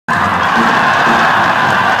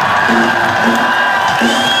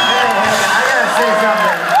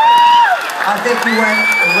think you went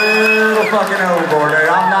a little fucking overboard. Right?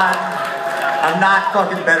 I'm not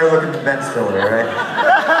fucking better looking than Ben Stiller, right?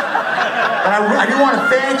 But I do want to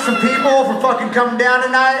thank some people for fucking coming down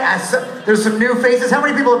tonight. There's some new faces. How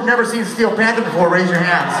many people have never seen Steel Panther before? Raise your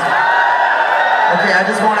hands. Okay, I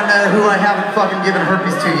just want to know who I haven't fucking given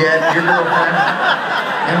herpes to yet. Your girlfriend.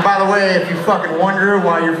 And by the way, if you fucking wonder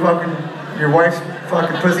why your wife's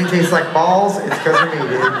fucking pussy tastes like balls, it's because of me,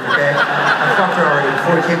 dude, okay? I fucked her already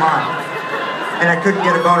before we came on. And I couldn't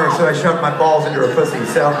get a boner, so I shoved my balls into her pussy,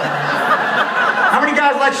 so. How many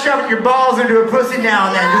guys like shoving your balls into a pussy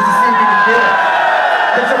now and then, just to see if you can do it?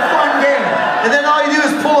 It's a fun game. And then all you do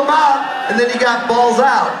is pull them out, and then you got balls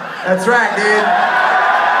out. That's right, dude.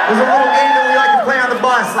 There's a little game that we like to play on the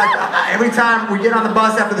bus. Like, every time we get on the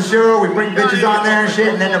bus after the show, we bring bitches on there and shit,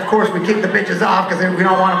 and then, of course, we kick the bitches off because we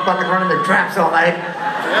don't want them fucking running their traps all night.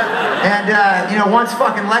 And, you know, once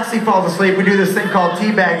fucking Lexi falls asleep, we do this thing called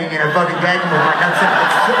teabagging and a fucking gagging with my nuts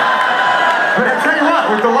out. But I tell you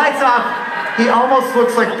what, with the lights off, he almost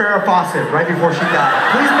looks like Farrah Fawcett right before she died.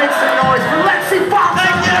 Please make some noise for Lexi Fawcett!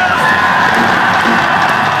 Thank you!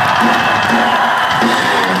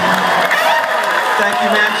 Thank you,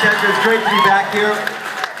 man, Chester. It's great to be back here.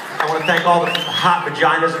 I want to thank all the hot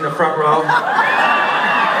vaginas in the front row.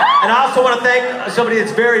 And I also want to thank somebody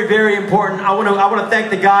that's very, very important. I want to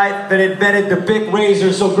thank the guy that invented the Bic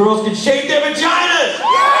razor so girls can shave their vaginas!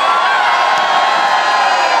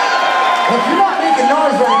 If you're not making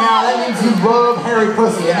noise right now, that means you love hairy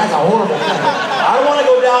pussy, and that's a horrible thing. I don't want to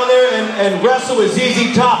go down there and wrestle with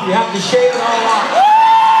ZZ Top. You have to shave it all off.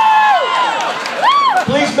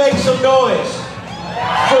 Please make some noise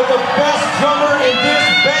for the best drummer in this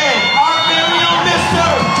band, our very own Mr.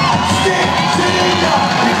 Stick Chinita.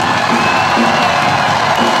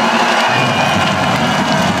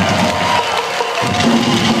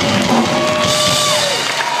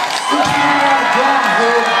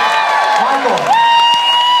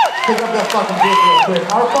 Pick up that fucking dick real quick.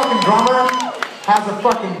 Our fucking drummer has a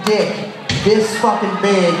fucking dick this fucking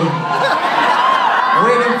big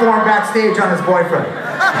waiting for him backstage on his boyfriend.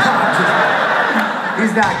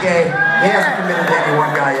 He's not gay. He hasn't committed to any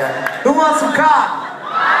one guy yet. Who wants some cock?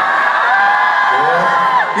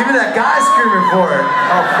 Yeah. Even that guy screaming for it.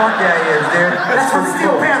 Oh, fuck yeah, he is, dude. That's what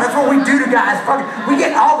Steel Panther, that's what we do to guys. Fucking, we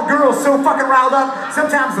get all the girls so fucking riled up.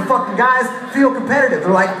 Sometimes the fucking guys feel competitive.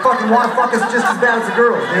 They're like, fucking want to fuck us just as bad as the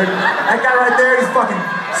girls, dude. That guy right there, he's fucking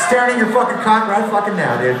staring at your fucking cock right fucking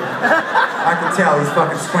now, dude. I can tell he's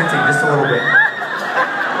fucking squinting just a little bit.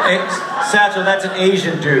 Hey, Satchel, that's an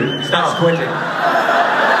Asian dude. He's not squinting.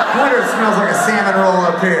 I wonder if it smells like a salmon roll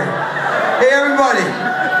up here. Hey, everybody.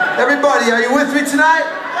 Everybody, are you with me tonight?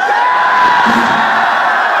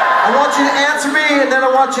 I want you to answer me, and then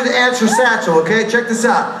I want you to answer Satchel, okay? Check this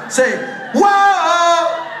out. Say,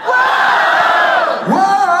 whoa! Whoa!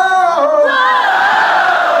 Whoa!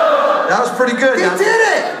 That was pretty good. He did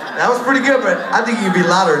it! That was pretty good, but I think you could be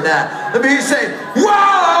louder than that. Let me hear you say, whoa!